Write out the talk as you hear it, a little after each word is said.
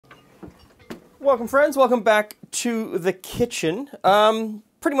Welcome friends, welcome back to the kitchen.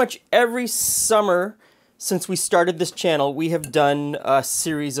 Pretty much every summer since we started this channel, we have done a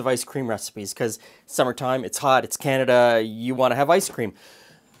series of ice cream recipes because summertime, it's hot, it's Canada, you want to have ice cream.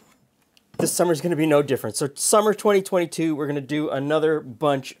 This summer is going to be no different. So summer 2022, we're going to do another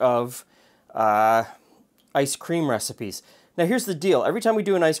bunch of ice cream recipes. Now here's the deal. Every time we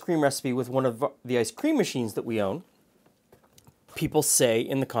do an ice cream recipe with one of the ice cream machines that we own, people say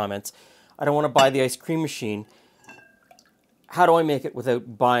in the comments, I don't want to buy the ice cream machine. How do I make it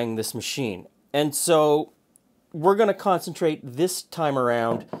without buying this machine? And so we're going to concentrate this time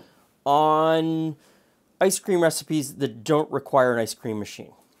around on ice cream recipes that don't require an ice cream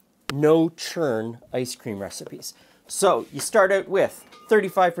machine. No churn ice cream recipes. So you start out with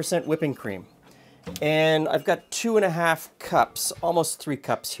 35% whipping cream. And I've got 2.5 cups, almost 3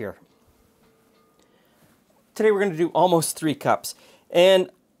 cups here. Today we're going to do almost 3 cups. And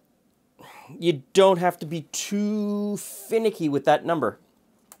you don't have to be too finicky with that number.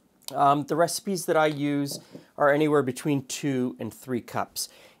 The recipes that I use are anywhere between 2 and 3 cups.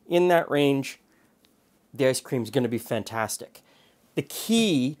 In that range, the ice cream is going to be fantastic. The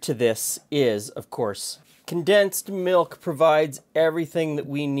key to this is, of course, condensed milk provides everything that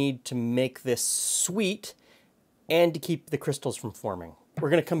we need to make this sweet and to keep the crystals from forming. We're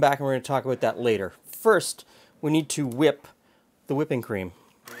going to come back and we're going to talk about that later. First, we need to whip the whipping cream.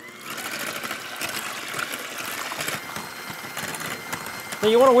 Now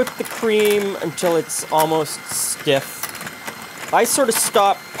you want to whip the cream until it's almost stiff. I sort of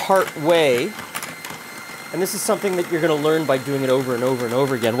stop part way, and this is something that you're going to learn by doing it over and over and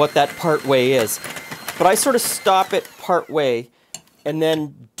over again, what that part way is. But I sort of stop it part way and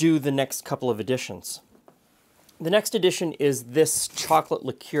then do the next couple of additions. The next addition is this chocolate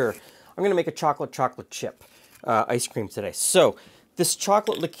liqueur. I'm going to make a chocolate chip ice cream today. So this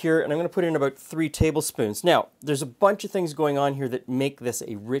chocolate liqueur, and I'm going to put in about 3 tablespoons. Now, there's a bunch of things going on here that make this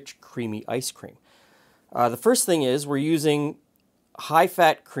a rich, creamy ice cream. The first thing is we're using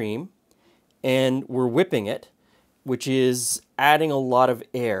high-fat cream, and we're whipping it, which is adding a lot of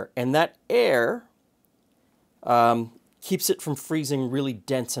air. And that air keeps it from freezing really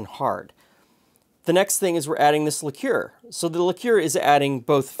dense and hard. The next thing is we're adding this liqueur. So the liqueur is adding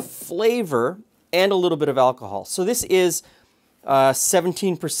both flavor and a little bit of alcohol. So this is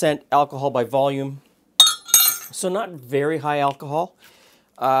 17% alcohol by volume, so not very high alcohol,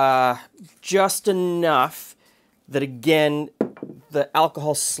 just enough that, again, the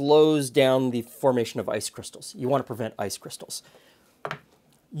alcohol slows down the formation of ice crystals. You want to prevent ice crystals.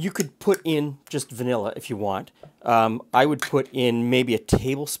 You could put in just vanilla if you want. I would put in maybe a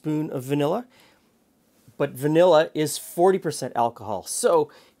tablespoon of vanilla, but vanilla is 40% alcohol,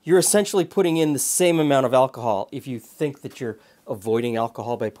 so you're essentially putting in the same amount of alcohol. If you think that you're avoiding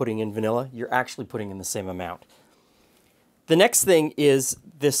alcohol by putting in vanilla, you're actually putting in the same amount. The next thing is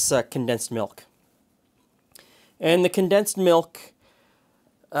this condensed milk. And the condensed milk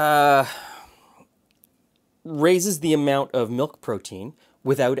raises the amount of milk protein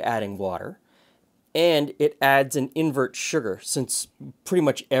without adding water, and it adds an invert sugar, since pretty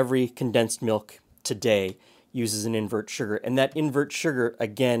much every condensed milk today uses an invert sugar, and that invert sugar,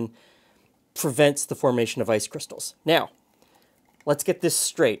 again, prevents the formation of ice crystals. Now, let's get this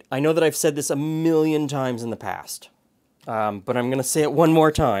straight. I know that I've said this a million times in the past, but I'm going to say it one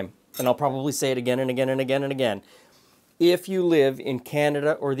more time, and I'll probably say it again and again and again and again. If you live in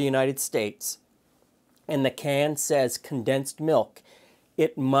Canada or the United States, and the can says condensed milk,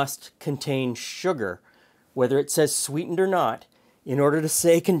 it must contain sugar, whether it says sweetened or not. In order to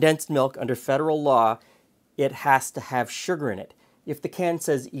say condensed milk under federal law, it has to have sugar in it. If the can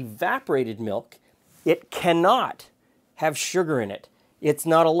says evaporated milk, it cannot have sugar in it. It's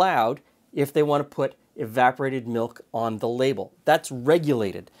not allowed if they want to put evaporated milk on the label. That's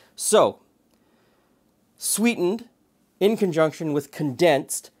regulated. So, sweetened in conjunction with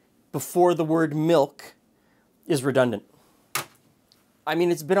condensed before the word milk is redundant. I mean,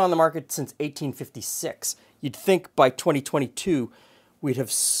 it's been on the market since 1856. You'd think by 2022 we'd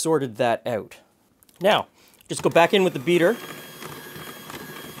have sorted that out. Now, just go back in with the beater,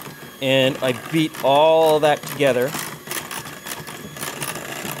 and I beat all that together.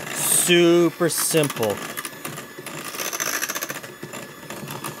 Super simple.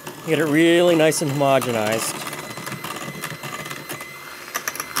 Get it really nice and homogenized.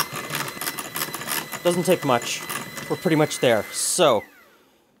 Doesn't take much. We're pretty much there. So,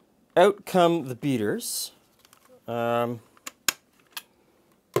 out come the beaters. And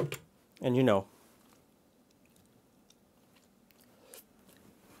you know.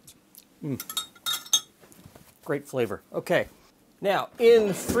 Great flavor. Okay, Now, in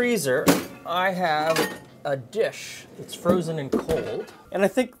the freezer, I have a dish that's frozen and cold. And I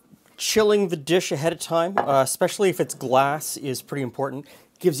think chilling the dish ahead of time, especially if it's glass, is pretty important.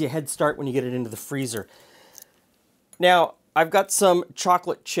 It gives you a head start when you get it into the freezer. Now, I've got some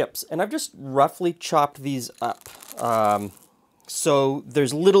chocolate chips, and I've just roughly chopped these up. So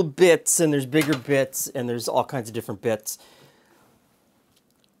there's little bits, and there's bigger bits, and there's all kinds of different bits.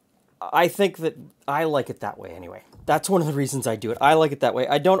 I think that I like it that way anyway. That's one of the reasons I do it. I like it that way.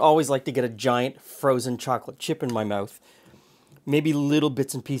 I don't always like to get a giant frozen chocolate chip in my mouth. Maybe little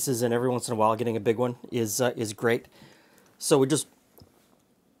bits and pieces, and every once in a while getting a big one is great. So we just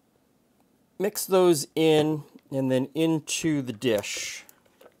mix those in and then into the dish.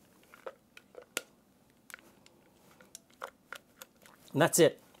 And that's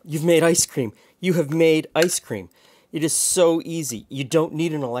it. You've made ice cream. You have made ice cream. It is so easy. You don't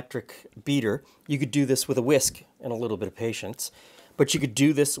need an electric beater. You could do this with a whisk and a little bit of patience. But you could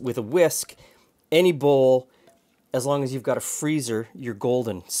do this with a whisk, any bowl, as long as you've got a freezer, you're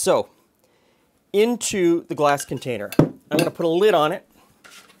golden. So, into the glass container. I'm going to put a lid on it.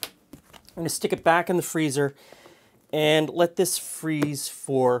 I'm going to stick it back in the freezer and let this freeze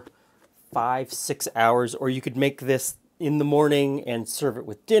for 5-6 hours. Or you could make this in the morning and serve it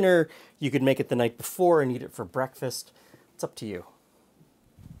with dinner. You could make it the night before and eat it for breakfast. It's up to you.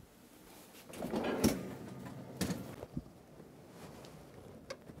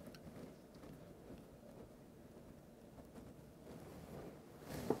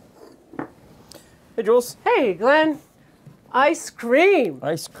 Hey, Jules. Hey, Glenn. Ice cream.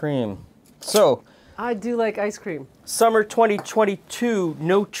 Ice cream. So, I do like ice cream. Summer 2022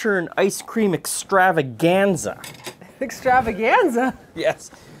 No Churn Ice Cream Extravaganza. Extravaganza?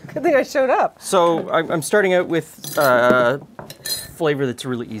 Yes. Good thing I showed up. So I'm starting out with flavor that's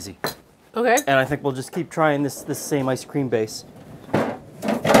really easy. Okay. And I think we'll just keep trying this same ice cream base.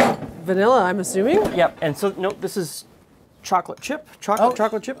 Vanilla, I'm assuming? Yep. And so, no, this is chocolate chip.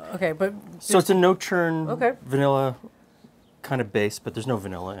 Chocolate chip. Okay, but... So it's a No Churn vanilla kind of base, but there's no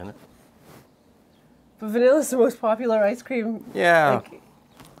vanilla in it. But vanilla's the most popular ice cream. Yeah.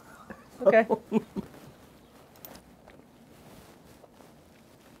 Okay.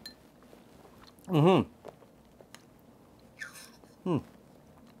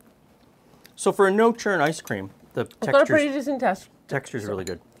 So for a No Churn ice cream, the It's got a pretty decent texture is really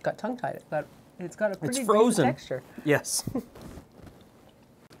good. Got tongue-tied. It's got a pretty decent frozen. texture. Yes. You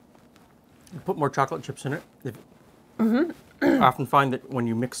put more chocolate chips in it. I often find that when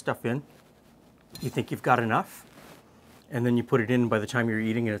you mix stuff in, you think you've got enough, and then you put it in, by the time you're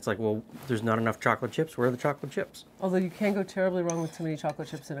eating it, it's like, well, there's not enough chocolate chips. Where are the chocolate chips? Although you can go terribly wrong with too many chocolate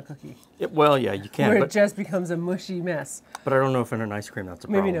chips in a cookie. Well, yeah, you can. Where it just becomes a mushy mess. But I don't know if in an ice cream that's a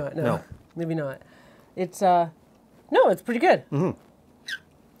problem. Maybe not, no. Maybe not. It's, no, it's pretty good.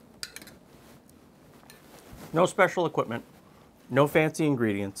 No special equipment. No fancy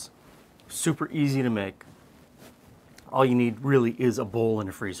ingredients. Super easy to make. All you need really is a bowl and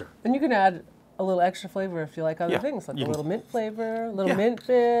a freezer. And you can add a little extra flavor if you like other things, like a little mint flavor, little mint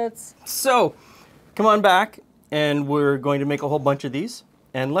bits. So, come on back, and we're going to make a whole bunch of these.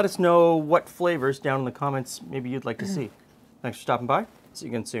 And let us know what flavors down in the comments maybe you'd like to see. Thanks for stopping by. See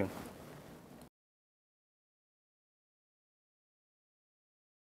you again soon.